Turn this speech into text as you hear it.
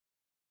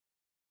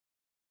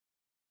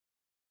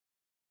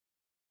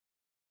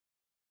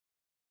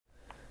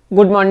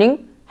Good morning.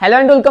 Hello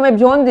and welcome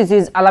everyone. This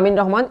is Alamin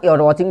Rahman. You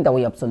are watching the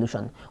Way of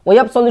Solution. Way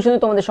of Solution এ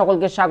তোমাদের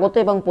সকলকে স্বাগত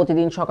এবং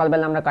প্রতিদিন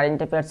সকালবেলা আমরা কারেন্ট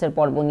অ্যাফেয়ার্স এর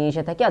পর্ব নিয়ে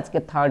এসে থাকি। আজকে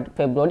 3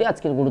 ফেব্রুয়ারি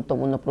আজকের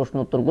গুরুত্বপূর্ণ প্রশ্ন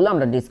উত্তরগুলো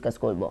আমরা ডিসকাস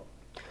করব।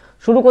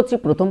 শুরু করছি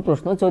প্রথম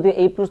প্রশ্ন। যদিও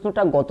এই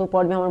প্রশ্নটা গত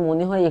পর্বে আমার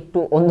মনে হয় একটু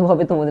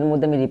অন্যভাবে তোমাদের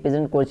মধ্যে আমি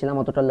রিপ্রেজেন্ট করেছিলাম,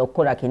 অতটা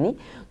লক্ষ্য রাখিনি।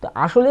 তো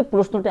আসলে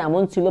প্রশ্নটা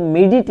এমন ছিল,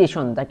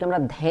 মেডিটেশন, তাকে আমরা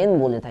ধ্যান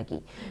বলে থাকি,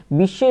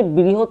 বিশ্বের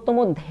বৃহত্তম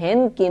ধ্যান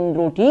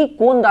কেন্দ্রটি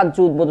কোন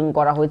রাজ্যে উদ্বোধন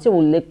করা হয়েছে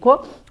উল্লেখ্য,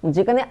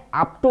 যেখানে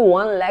আপ টু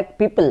 1 লাখ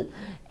পিপল,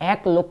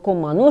 1 লক্ষ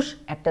মানুষ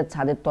একটা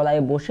ছাদের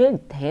তলায় বসে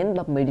ধ্যান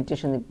বা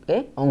মেডিটেশনে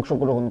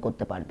অংশগ্রহণ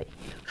করতে পারবে।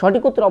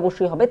 সঠিক উত্তর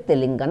অবশ্যই হবে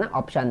Telangana.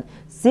 Option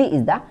C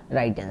is the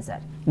right answer.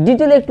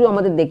 ডিটেলে একটু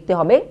আমাদের দেখতে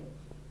হবে।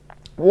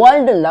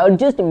 World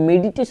largest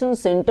meditation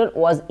center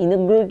was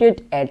inaugurated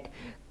at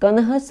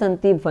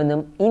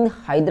Kanhasantivanam in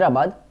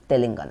Hyderabad,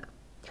 Telangana.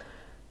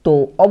 তো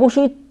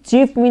অবশ্যই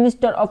চিফ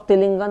মিনিস্টার অফ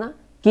তেলেঙ্গানা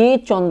কে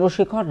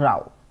চন্দ্রশেখর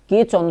রাও। কে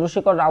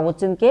চন্দ্রশেখর রাও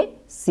হচ্ছেন কে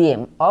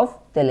CM of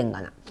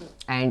Telangana.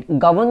 And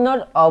governor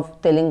of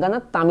Telangana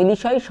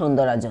Tamilisai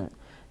সৌন্দরাজন,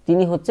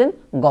 তিনি হচ্ছেন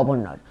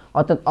গভর্নর।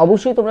 অর্থাৎ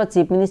অবশ্যই তোমরা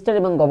চিফ মিনিস্টার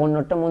এবং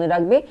গভর্নরটা মনে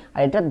রাখবে,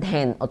 আর এটা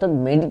ধ্যান অর্থাৎ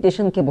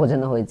মেডিটেশনকে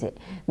বোঝানো হয়েছে।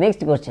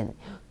 নেক্সট কোশ্চেন,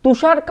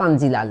 তুষার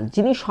কাঞ্জিলাল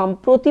যিনি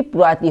সম্প্রতি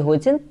প্রয়াত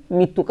হয়েছেন,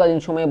 মৃত্যুকালীন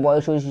সময়ে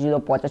বয়স হয়েছিল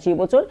 85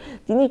 বছর,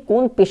 তিনি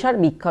কোন পেশার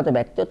বিখ্যাত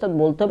ব্যক্তি, অর্থাৎ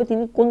বলতে হবে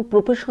তিনি কোন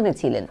প্রফেশনে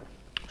ছিলেন।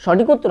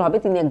 সঠিক উত্তর হবে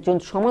তিনি একজন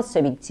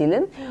সমাজসেবক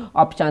ছিলেন।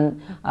 Option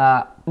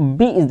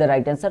B is the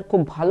right answer.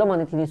 খুব ভালো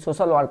মানে তিনি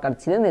সোশ্যাল ওয়ার্কার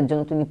ছিলেন, এর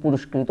জন্য তিনি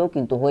পুরস্কৃতও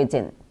কিন্তু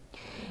হয়েছেন।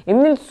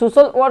 এমনি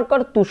social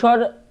worker Tushar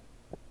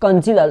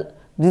Kanjilal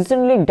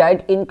recently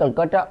died in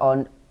Calcutta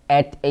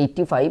at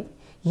 85.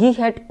 He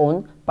had won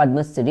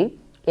Padma Shri.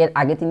 এর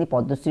আগে তিনি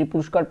পদ্মশ্রী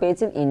পুরস্কার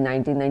পেয়েছেন in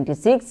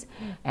 1996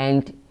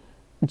 and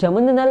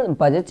Jamananal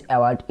Budget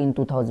Award in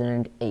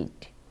 2008.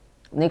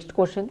 Next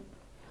question,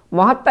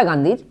 Mahatma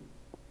গান্ধীর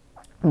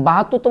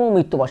 72তম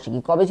মৃত্যুবার্ষিকী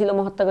কবে ছিল?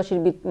 মহাত্মা গান্ধীর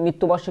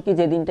মৃত্যুবার্ষিকী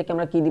যে দিনটাকে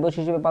আমরা কি দিবস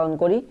হিসেবে পালন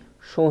করি?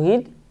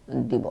 শহীদ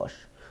দিবস।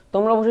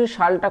 তোমরা অবশ্যই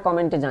সালটা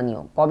কমেন্টে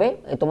জানিও কবে।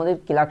 তোমাদের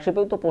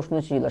ক্লার্কশিপেও তো প্রশ্ন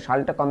ছিল,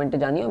 সালটা কমেন্টে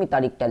জানিও, আমি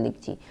তারিখটা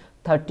লিখছি।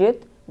 30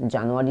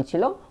 জানুয়ারি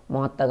ছিল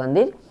মহাত্মা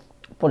গান্ধীর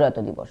প্রয়াত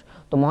দিবস।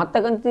 তো মহাত্মা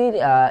গান্ধীর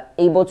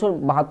এই বছর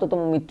 72তম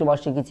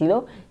মৃত্যুবার্ষিকী ছিল।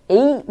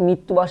 এই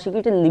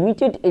মৃত্যুবার্ষিকীটা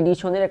লিমিটেড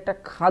এডিশনের একটা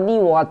খাদি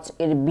ওয়াচ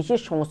এর বিশেষ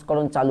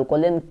সংস্করণ চালু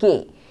করলেন কে?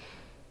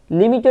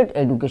 লিমিটেড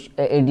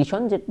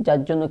এডিশন,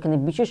 যার জন্য এখানে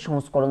বিশেষ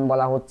সংস্করণ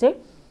বলা হচ্ছে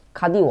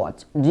khadi watch,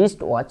 wrist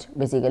watch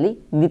basically,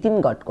 Nitin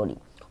Gadkari.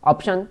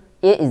 Option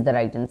A is the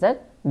right answer.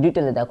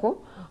 ডিটেলে দেখো,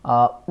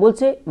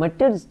 বলছে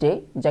মার্টিরস ডে,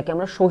 যাকে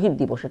আমরা শহীদ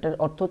দিবস, এটার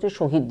অর্থ হচ্ছে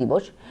শহীদ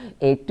দিবস,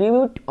 এ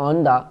tribute on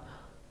the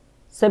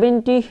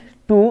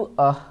 72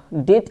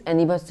 death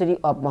anniversary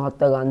of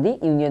Mahatma Gandhi,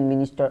 union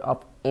minister of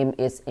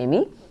MSME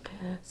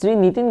Shri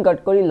Nitin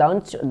Gadkari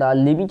launch the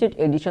limited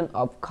edition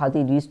of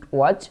khadi wrist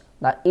watch.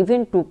 The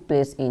event took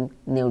place in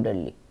new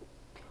Delhi.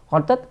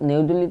 অর্থাৎ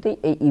নিউ দিল্লিতেই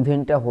এই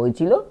ইভেন্টটা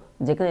হয়েছিল,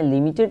 যেখানে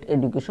লিমিটেড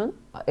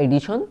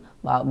এডিশন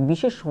বা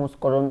বিশেষ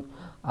সংস্করণ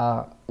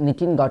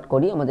নীতিন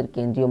গডকরি আমাদের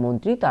কেন্দ্রীয়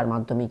মন্ত্রী, তার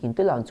মাধ্যমে কিন্তু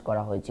লঞ্চ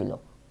করা হয়েছিল।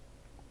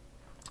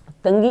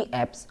 তঙ্গি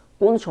অ্যাপস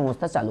কোন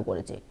সংস্থা চালু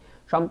করেছে?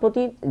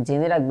 সম্প্রতি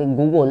জেনে রাখবে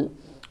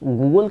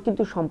গুগল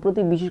কিন্তু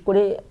সম্প্রতি বিশেষ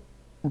করে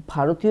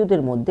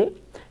ভারতীয়দের মধ্যে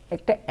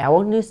একটা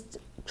অ্যাওয়ারনেস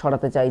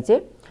ছড়াতে চাইছে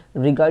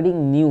রিগার্ডিং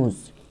নিউজ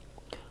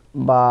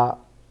বা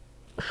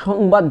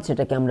সংবাদ,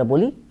 যেটাকে আমরা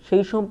বলি,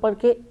 সেই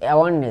সম্পর্কে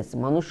অ্যাওয়ারনেস,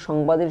 মানুষ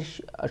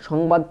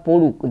সংবাদ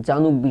পড়ুক,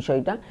 জানুক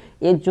বিষয়টা,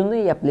 এর জন্য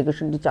এই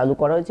অ্যাপ্লিকেশনটি চালু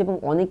করা হয়েছে এবং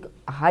অনেক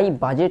হাই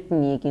বাজেট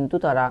নিয়ে কিন্তু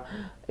তারা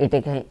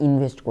এটাকে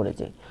ইনভেস্ট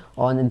করেছে।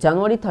 On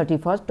January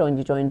 31st,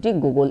 2020,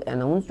 Google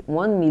announced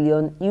 $1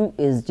 million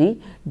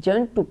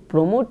grant to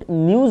promote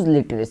news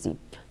literacy.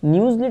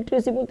 News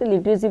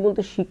literacy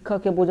বলতে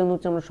শিক্ষাকে বোঝানো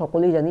হচ্ছে, আমরা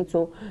সকলেই জানি। তো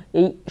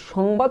এই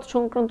সংবাদ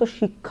সংক্রান্ত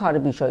শিক্ষার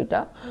বিষয়টা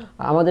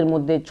আমাদের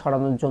মধ্যে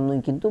ছড়ানোর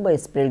জন্যই কিন্তু বা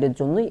স্প্রেডের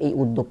জন্যই এই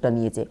উদ্যোগটা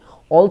নিয়েছে।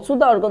 Also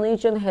the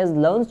organisation has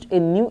launched a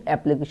new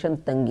application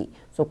তঙ্গি।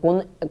 So কোন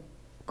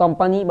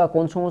কোম্পানি বা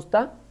কোন সংস্থা?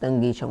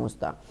 তঙ্গি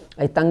সংস্থা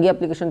এই তঙ্গি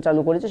অ্যাপ্লিকেশন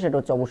চালু করেছে, সেটা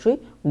হচ্ছে অবশ্যই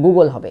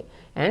গুগল হবে।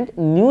 অ্যান্ড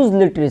নিউজ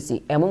লিটারেসি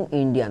এবং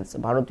ইন্ডিয়ানস,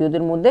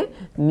 ভারতীয়দের মধ্যে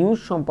নিউজ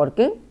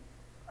সম্পর্কে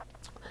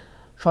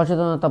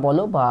সচেতনতা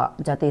বলো বা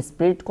যাতে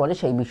স্প্রেড করে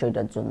সেই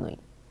বিষয়টার জন্যই।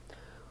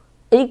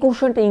 এই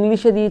কোশ্চেনটা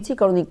ইংলিশে দিয়েছি,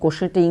 কারণ এই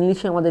কোশ্চেনটা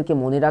ইংলিশে আমাদেরকে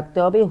মনে রাখতে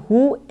হবে। হু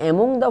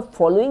among the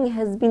following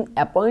has been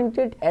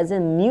appointed as a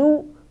new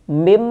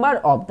member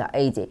of the,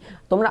 এই যে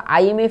তোমরা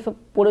IMF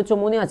পড়েছো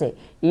মনে আছে,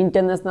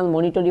 ইন্টারন্যাশনাল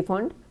মনিটারি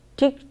ফান্ড,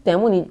 ঠিক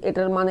তেমনই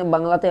এটার মানে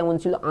বাংলাতে এমন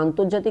ছিল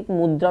আন্তর্জাতিক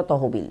মুদ্রা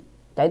তহবিল,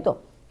 তাই তো?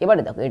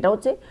 এবারে দেখো, এটা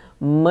হচ্ছে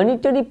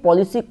মনিটারি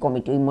পলিসি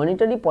কমিটি। ওই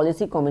monetary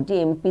policy committee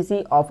MPC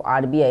of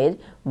RBI এর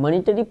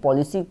মনিটারি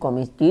পলিসি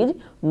কমিটির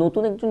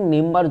নতুন একজন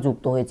মেম্বার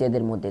যুক্ত হয়েছে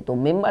এদের মধ্যে। তো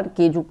মেম্বার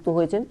কে যুক্ত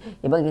হয়েছেন?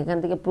 এবং এখান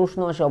থেকে প্রশ্ন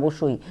আসে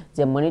অবশ্যই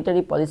যে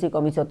মনিটারি পলিসি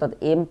কমিটি অর্থাৎ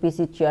MPC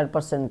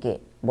চেয়ারপারসন কে?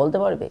 বলতে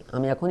পারবে?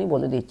 আমি এখনই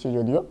বলে দিচ্ছি।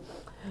 যদিও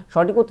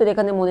সঠিক উত্তর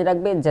এখানে মনে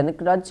রাখবে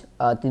জনকরাজ,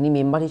 তিনি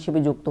মেম্বার হিসেবে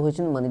যুক্ত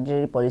হয়েছেন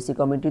মনিটারি পলিসি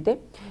কমিটিতে।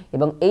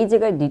 এবং এই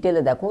জায়গায়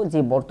ডিটেলে দেখো যে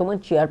বর্তমান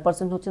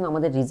চেয়ারপারসন হচ্ছেন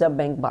আমাদের রিজার্ভ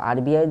ব্যাংক বা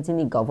আরবিআইয়ের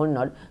যিনি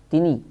গভর্নর,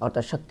 তিনি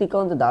অর্থাৎ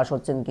শক্তিকান্ত দাস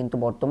হচ্ছেন কিন্তু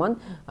বর্তমান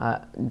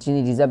যিনি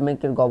রিজার্ভ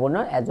ব্যাংকের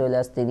গভর্নর, অ্যাজ ওয়েল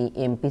অ্যাজ তিনি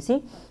এমপিসি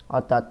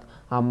অর্থাৎ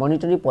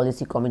মনিটারি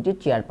পলিসি কমিটির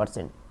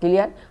চেয়ারপারসন।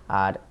 ক্লিয়ার?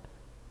 আর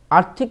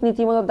আর্থিক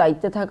নীতিমালার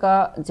দায়িত্বে থাকা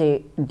যে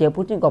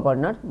ডেপুটি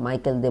গভর্নর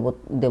মাইকেল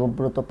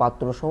দেবব্রত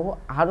পাত্র সহ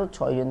আরও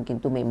 6 জন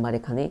কিন্তু মেম্বার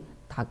এখানে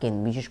থাকেন,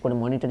 বিশেষ করে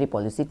মনিটারি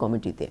পলিসি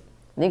কমিটিতে।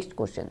 নেক্সট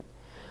কোশ্চেন,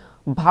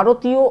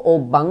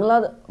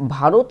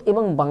 ভারত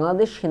এবং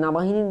বাংলাদেশ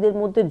সেনাবাহিনীদের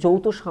মধ্যে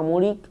যৌথ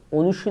সামরিক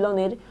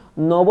অনুশীলনের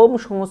 9ম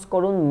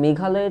সংস্করণ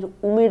মেঘালয়ের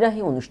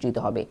উমেরাহে অনুষ্ঠিত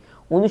হবে।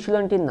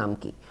 অনুশীলনটির নাম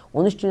কি?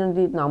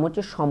 অনুশীলনটির নাম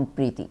হচ্ছে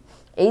সম্প্রীতি।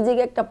 এই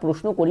জায়গায় একটা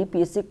প্রশ্ন করি,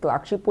 পিএসসি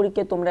ক্লার্কশিপ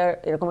পরীক্ষায় তোমরা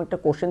এরকম একটা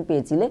কোশ্চেন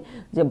পেয়েছিলে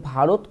যে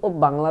ভারত ও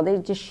বাংলাদেশ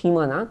যে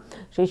সীমানা,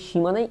 সেই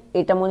সীমানায়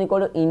এটা মনে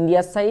করো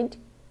ইন্ডিয়ার সাইড,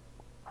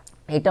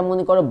 এটা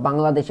মনে করো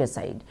বাংলাদেশের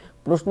সাইড।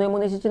 প্রশ্ন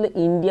এমন এসেছিল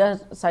ইন্ডিয়ার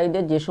সাইডে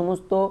যে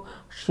সমস্ত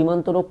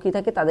সীমান্তরক্ষী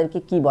থাকে তাদেরকে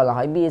কি বলা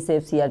হয়,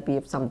 বিএসএফ,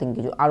 সিআরপিএফ, সামথিং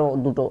কিছু, আরও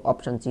দুটো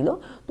অপশান ছিল।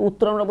 তো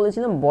উত্তর আমরা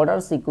বলেছিলাম বর্ডার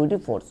সিকিউরিটি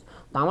ফোর্স।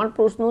 তো আমার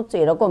প্রশ্ন হচ্ছে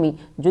এরকমই,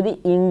 যদি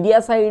ইন্ডিয়া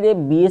সাইডে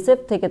বিএসএফ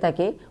থেকে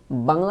থাকে,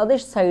 বাংলাদেশ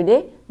সাইডে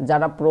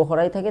যারা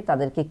প্রহরাই থাকে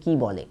তাদেরকে কি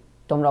বলে?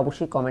 তোমরা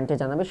অবশ্যই কমেন্টে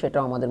জানাবে,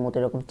 সেটাও আমাদের মতো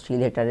এরকম 3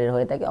 লেটারের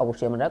হয়ে থাকে,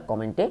 অবশ্যই আমরা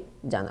কমেন্টে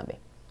জানাবে।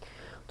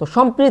 তো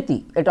সম্প্রীতি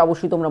এটা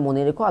অবশ্যই তোমরা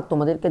মনে রেখো। আর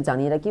তোমাদেরকে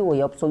জানিয়ে রাখি,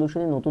 ওয়ে অফ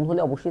সলিউশনে নতুন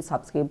হলে অবশ্যই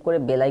সাবস্ক্রাইব করে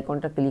বেল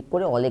আইকনটা ক্লিক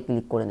করে অলে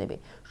ক্লিক করে নেবে,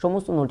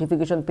 সমস্ত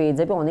নোটিফিকেশন পেয়ে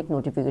যাবে। অনেক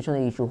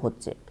নোটিফিকেশনের ইস্যু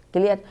হচ্ছে।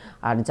 ক্লিয়ার?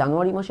 আর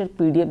জানুয়ারি মাসের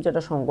পিডিএফ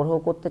যেটা সংগ্রহ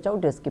করতে চাও,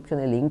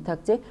 ডেসক্রিপশনে লিঙ্ক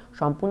থাকছে।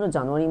 সম্পূর্ণ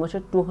জানুয়ারি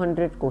মাসের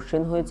 200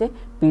 কোশ্চেন হয়েছে,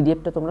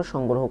 পিডিএফটা তোমরা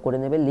সংগ্রহ করে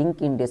নেবে, লিঙ্ক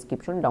ইন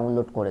ডেসক্রিপশন,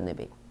 ডাউনলোড করে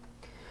নেবে।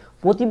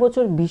 প্রতি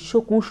বছর বিশ্ব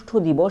কুষ্ঠ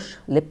দিবস,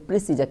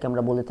 লেপ্রেসি যাকে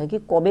আমরা বলে থাকি,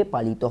 কবে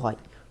পালিত হয়?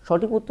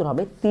 সঠিক উত্তর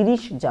হবে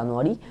 30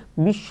 জানুয়ারি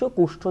বিশ্ব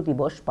কুষ্ঠ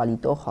দিবস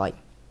পালিত হয়।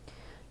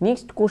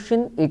 নেক্সট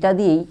কোশ্চেন এটা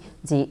দিয়েই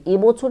যে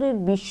এবছরের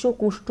বিশ্ব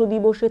কুষ্ঠ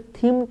দিবসের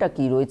থিমটা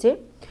কি রয়েছে।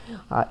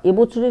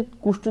 এবছরের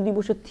কুষ্ঠ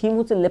দিবসের থিম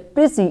হচ্ছে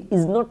leprosy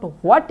is not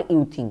what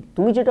you think.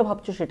 তুমি যেটা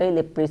ভাবছো সেটাই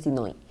লেপ্রেসি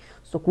নয়।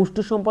 সো কুষ্ঠ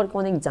সম্পর্কে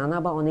অনেক জানা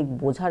বা অনেক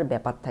বোঝার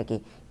ব্যাপার থাকে।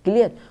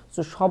 ক্লিয়ার?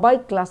 সো সবাই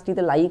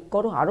ক্লাসটিতে লাইক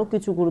করো, আরও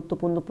কিছু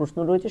গুরুত্বপূর্ণ প্রশ্ন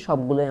রয়েছে,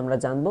 সবগুলোই আমরা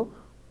জানবো।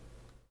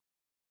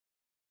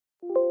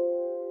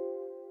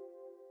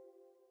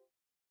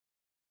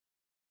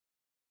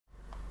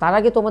 তার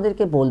আগে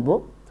তোমাদেরকে বলবো,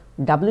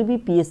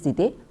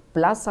 WBPSCতে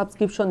প্লাস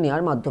সাবস্ক্রিপশন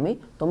নেওয়ার মাধ্যমে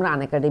তোমরা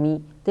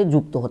আনএকাডেমিতে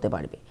যুক্ত হতে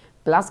পারবে।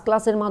 প্লাস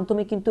ক্লাসের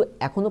মাধ্যমে কিন্তু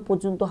এখনও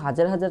পর্যন্ত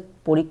হাজার হাজার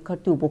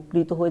পরীক্ষার্থী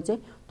উপকৃত হয়েছে।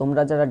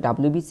 তোমরা যারা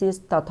WBCS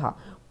তথা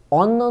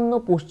অন্যান্য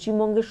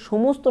পশ্চিমবঙ্গের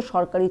সমস্ত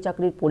সরকারি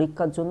চাকরির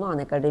পরীক্ষার জন্য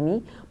আনএকাডেমি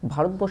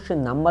ভারতবর্ষের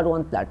নাম্বার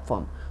 1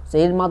 প্ল্যাটফর্ম। সো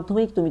এর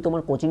মাধ্যমেই তুমি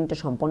তোমার কোচিংটা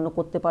সম্পন্ন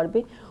করতে পারবে।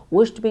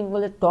 ওয়েস্ট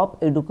বেঙ্গলের টপ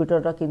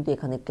এডুকেটররা কিন্তু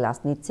এখানে ক্লাস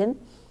নিচ্ছেন,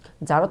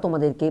 যারা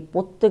তোমাদেরকে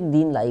প্রত্যেক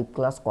দিন লাইভ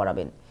ক্লাস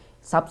করাবেন।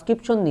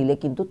 সাবস্ক্রিপশন নিলে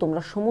কিন্তু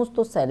তোমরা সমস্ত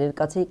স্যারের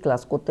কাছেই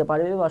ক্লাস করতে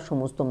পারবে বা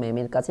সমস্ত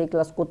ম্যামের কাছেই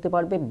ক্লাস করতে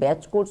পারবে।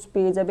 ব্যাচ কোর্স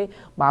পেয়ে যাবে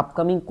বা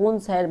আপকামিং কোন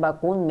স্যার বা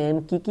কোন ম্যাম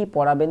কী কী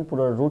পড়াবেন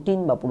পুরো রুটিন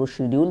বা পুরো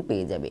শিডিউল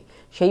পেয়ে যাবে।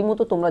 সেই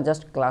মতো তোমরা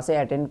জাস্ট ক্লাসে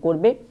অ্যাটেন্ড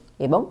করবে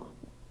এবং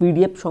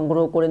পিডিএফ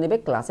সংগ্রহ করে নেবে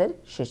ক্লাসের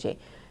শেষে।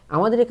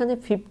 আমাদের এখানে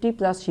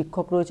 50+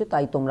 শিক্ষক রয়েছে,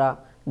 তাই তোমরা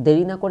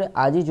দেরি না করে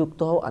আজই যুক্ত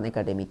হও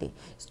আনএকাডেমিতে।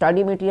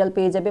 স্টাডি মেটেরিয়াল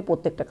পেয়ে যাবে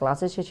প্রত্যেকটা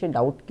ক্লাসের শেষে,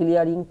 doubt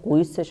clearing,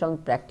 quiz session,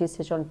 practice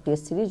session,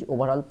 test series,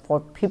 overall for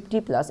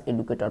 50+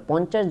 educator,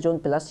 50 John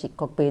plus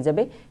শিক্ষক পেয়ে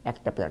যাবে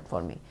একটা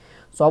প্ল্যাটফর্মে।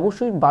 সো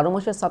অবশ্যই 12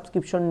 মাসের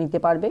সাবস্ক্রিপশন নিতে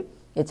পারবে।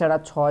 এছাড়া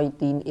 6,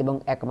 3 এবং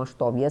 1 মাস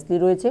তো অবভিয়াসলি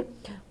রয়েছে।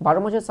 12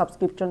 মাসের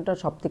সাবস্ক্রিপশনটা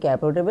সবথেকে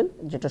অ্যাফোর্ডেবল,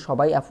 যেটা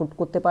সবাই অ্যাফোর্ড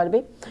করতে পারবে।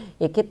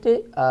 এক্ষেত্রে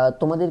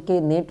তোমাদেরকে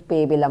নেট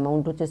পেয়েবেল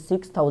অ্যামাউন্ট হচ্ছে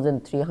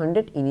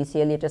 6300,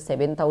 ইনিশিয়ালি এটা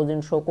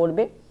 7000 শো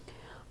করবে।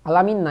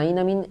 আলামিন 9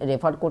 আমিন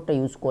রেফার কোডটা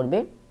ইউজ করবে,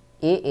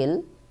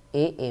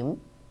 ALAMIN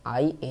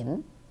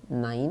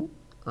 9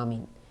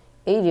 আমিন,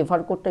 এই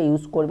রেফার কোডটা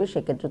ইউজ করবে।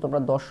 সেক্ষেত্রে তোমরা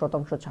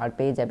 10% ছাড়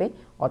পেয়ে যাবে,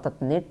 অর্থাৎ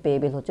নেট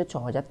পেয়েবেল হচ্ছে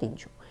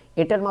 6300।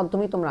 এটার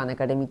মাধ্যমেই তোমরা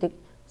আনএকাডেমিতে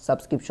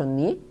সাবস্ক্রিপশন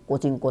নিয়ে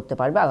কোচিং করতে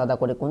পারবে, আলাদা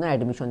করে কোনো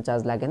অ্যাডমিশন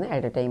চার্জ লাগে না।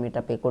 অ্যাট এ টাইম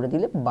এটা পে করে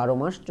দিলে 12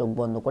 মাস চোখ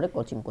বন্ধ করে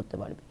কোচিং করতে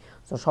পারবে।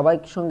 সো সবাই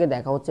সঙ্গে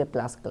দেখা হচ্ছে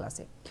প্লাস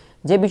ক্লাসে।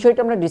 যে বিষয়টা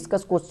আমরা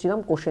ডিসকাস করছিলাম,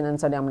 কোশ্চেন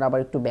অ্যান্সারে আমরা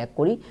আবার একটু ব্যাক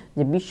করি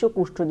যে বিশ্ব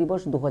কুষ্ঠ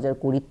দিবস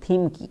 2020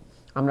 থিম কি।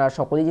 আমরা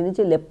সকলেই জানি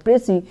যে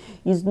leprosy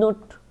is not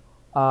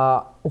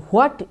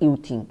what you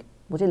think.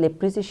 বলছে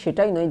লেপ্রেসি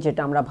সেটাই নয়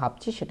যেটা আমরা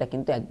ভাবছি, সেটা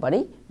কিন্তু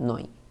একবারেই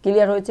নয়।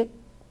 ক্লিয়ার হয়েছে?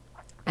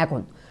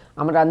 এখন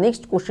আমরা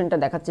নেক্সট কোশ্চেনটা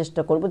দেখার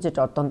চেষ্টা করব, যেটা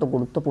অত্যন্ত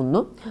গুরুত্বপূর্ণ।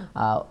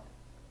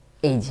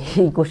 এই যে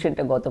এই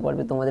কোশ্চেনটা গত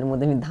পর্বে তোমাদের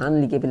মধ্যে আমি ধান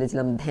লিখে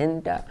ফেলেছিলাম,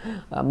 ধ্যানটা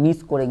মিস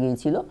করে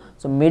গিয়েছিল।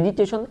 সো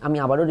মেডিটেশন, আমি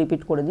আবারও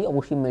রিপিট করে দিই,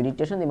 অবশ্যই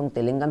মেডিটেশন এবং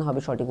তেলেঙ্গানা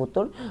হবে সঠিক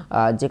উত্তর,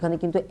 যেখানে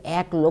কিন্তু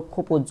 1 লক্ষ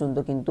পর্যন্ত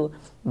কিন্তু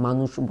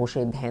মানুষ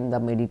বসে ধ্যান বা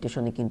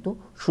মেডিটেশনে কিন্তু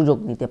সুযোগ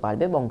নিতে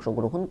পারবে বা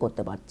অংশগ্রহণ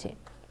করতে পারছে।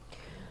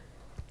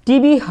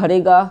 টিবি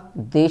হারেগা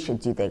দেশ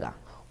জিতেগা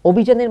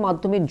অভিযানের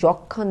মাধ্যমে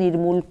যক্ষ্মা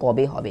নির্মূল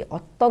কবে হবে?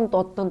 অত্যন্ত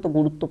অত্যন্ত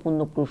গুরুত্বপূর্ণ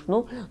প্রশ্ন।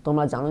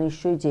 তোমরা জানো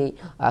নিশ্চয়ই যে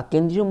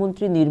কেন্দ্রীয়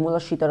মন্ত্রী নির্মলা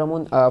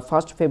সীতারামন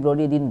 1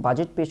 ফেব্রুয়ারি দিন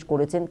বাজেট পেশ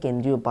করেছেন,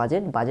 কেন্দ্রীয়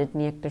বাজেট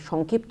নিয়ে একটা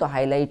সংক্ষিপ্ত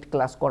হাইলাইট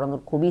ক্লাস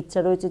করানোর খুবই ইচ্ছা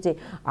রয়েছে যে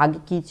আগে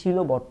কী ছিল,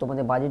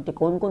 বর্তমানে বাজেটে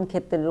কোন কোন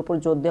ক্ষেত্রের উপর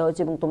জোর দেওয়া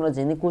হয়েছে, এবং তোমরা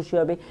জেনে খুশি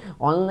হবে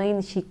অনলাইন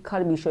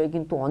শিক্ষার বিষয়ে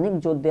কিন্তু অনেক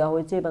জোর দেওয়া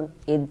হয়েছে, এবং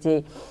এর যে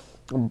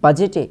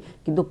বাজেটে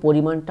কিন্তু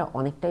পরিমাণটা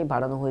অনেকটাই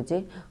বাড়ানো হয়েছে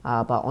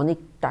বা অনেক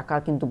টাকা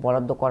কিন্তু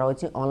বরাদ্দ করা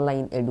হয়েছে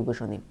অনলাইন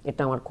এডুকেশনে।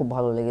 এটা আমার খুব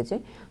ভালো লেগেছে।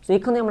 তো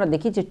এখানে আমরা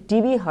দেখি যে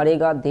টিবি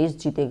হারেগা দেশ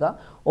জিতেগা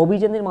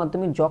অভিযানের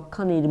মাধ্যমে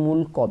যক্ষ্মা নির্মূল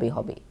কবে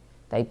হবে,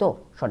 তাই তো?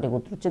 সঠিক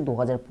উত্তর হচ্ছে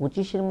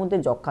 2025-এর মধ্যে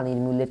যক্ষ্মা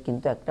নির্মূলের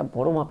কিন্তু একটা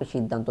বড় মাপের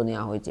সিদ্ধান্ত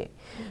নেওয়া হয়েছে।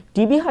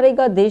 টিবি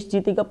হারেগা দেশ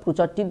জিতেগা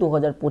প্রচারটি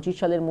 2025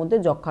 সালের মধ্যে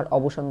যক্ষ্মার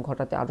অবসান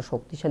ঘটাতে আরও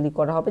শক্তিশালী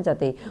করা হবে,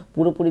 যাতে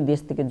পুরোপুরি দেশ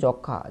থেকে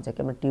যক্ষ্মা, যাকে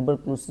আমরা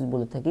টিউবারকুলোসিস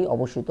বলে থাকি,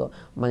 অবশ্যই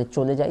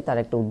চলে যায়, তার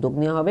একটা উদ্যোগ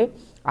নেওয়া হবে।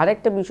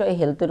 আরেকটা বিষয়ে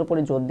হেলথের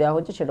উপরে জোর দেওয়া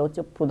হয়েছে, সেটা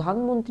হচ্ছে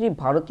প্রধানমন্ত্রী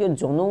ভারতীয়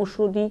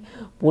জনঔষধি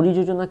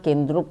পরিযোজনা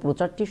কেন্দ্র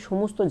প্রচারটি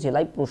সমস্ত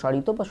জেলায়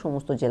প্রসারিত বা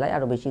সমস্ত জেলায়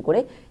আরও বেশি করে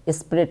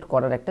স্প্রেড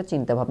করার একটা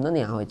চিন্তাভাবনা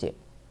নেওয়া হয়েছে।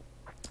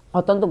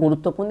 অত্যন্ত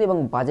গুরুত্বপূর্ণ, এবং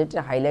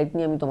বাজেটের হাইলাইট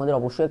নিয়ে আমি তোমাদের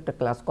অবশ্যই একটা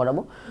ক্লাস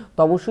করাবো। তো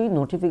অবশ্যই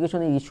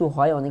নোটিফিকেশনের ইস্যু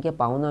হয়, অনেকে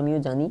পাও না, আমিও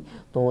জানি।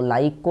 তো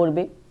লাইক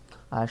করবে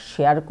আর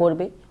শেয়ার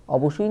করবে,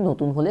 অবশ্যই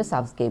নতুন হলে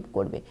সাবস্ক্রাইব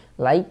করবে।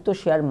 লাইক তো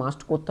শেয়ার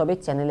মাস্ট করতে হবে,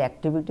 চ্যানেলে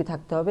অ্যাক্টিভিটি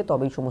থাকতে হবে,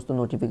 তবেই সমস্ত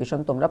নোটিফিকেশন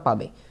তোমরা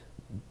পাবে।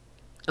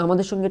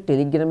 আমাদের সঙ্গে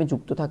টেলিগ্রামে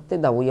যুক্ত থাকতে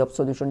the way of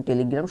solution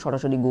Telegram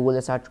সরাসরি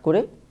গুগলে সার্চ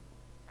করে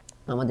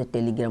আমাদের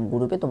টেলিগ্রাম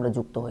গ্রুপে তোমরা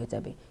যুক্ত হয়ে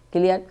যাবে।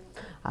 ক্লিয়ার?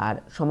 আর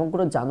সমগ্র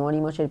জানুয়ারি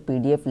মাসের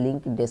পিডিএফ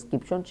লিঙ্ক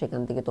ডেসক্রিপশন,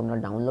 সেখান থেকে তোমরা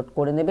ডাউনলোড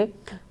করে নেবে।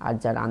 আর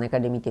যারা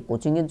আনএকাডেমিতে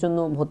কোচিংয়ের জন্য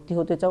ভর্তি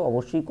হতে চাও,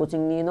 অবশ্যই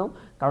কোচিং নিয়ে নাও,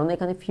 কারণ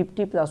এখানে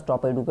 50+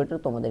 টপ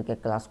এডুকেটর তোমাদেরকে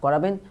ক্লাস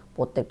করাবেন,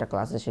 প্রত্যেকটা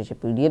ক্লাসের শেষে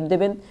পিডিএফ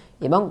দেবেন,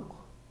 এবং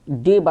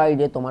ডে বাই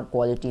ডে তোমার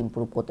কোয়ালিটি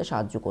ইমপ্রুভ করতে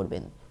সাহায্য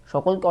করবেন।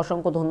 সকলকে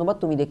অসংখ্য ধন্যবাদ।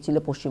 তুমি দেখছিলে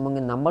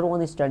পশ্চিমবঙ্গের number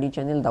 1 study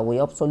channel the way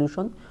of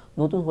solution.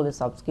 নতুন হলে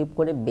সাবস্ক্রাইব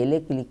করে বেলে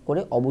ক্লিক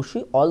করে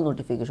অবশ্যই অল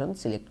নোটিফিকেশন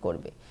সিলেক্ট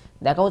করবে।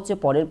 দেখা হচ্ছে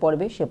পরের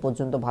পর্বে। সে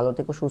পর্যন্ত ভালো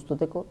থেকো, সুস্থ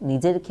থেকো,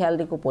 নিজের খেয়াল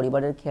রেখো,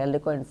 পরিবারের খেয়াল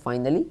রেখো, and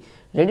finally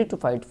ready to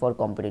fight for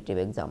competitive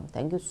exam.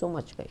 Thank you so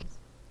much guys,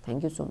 thank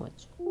you so much.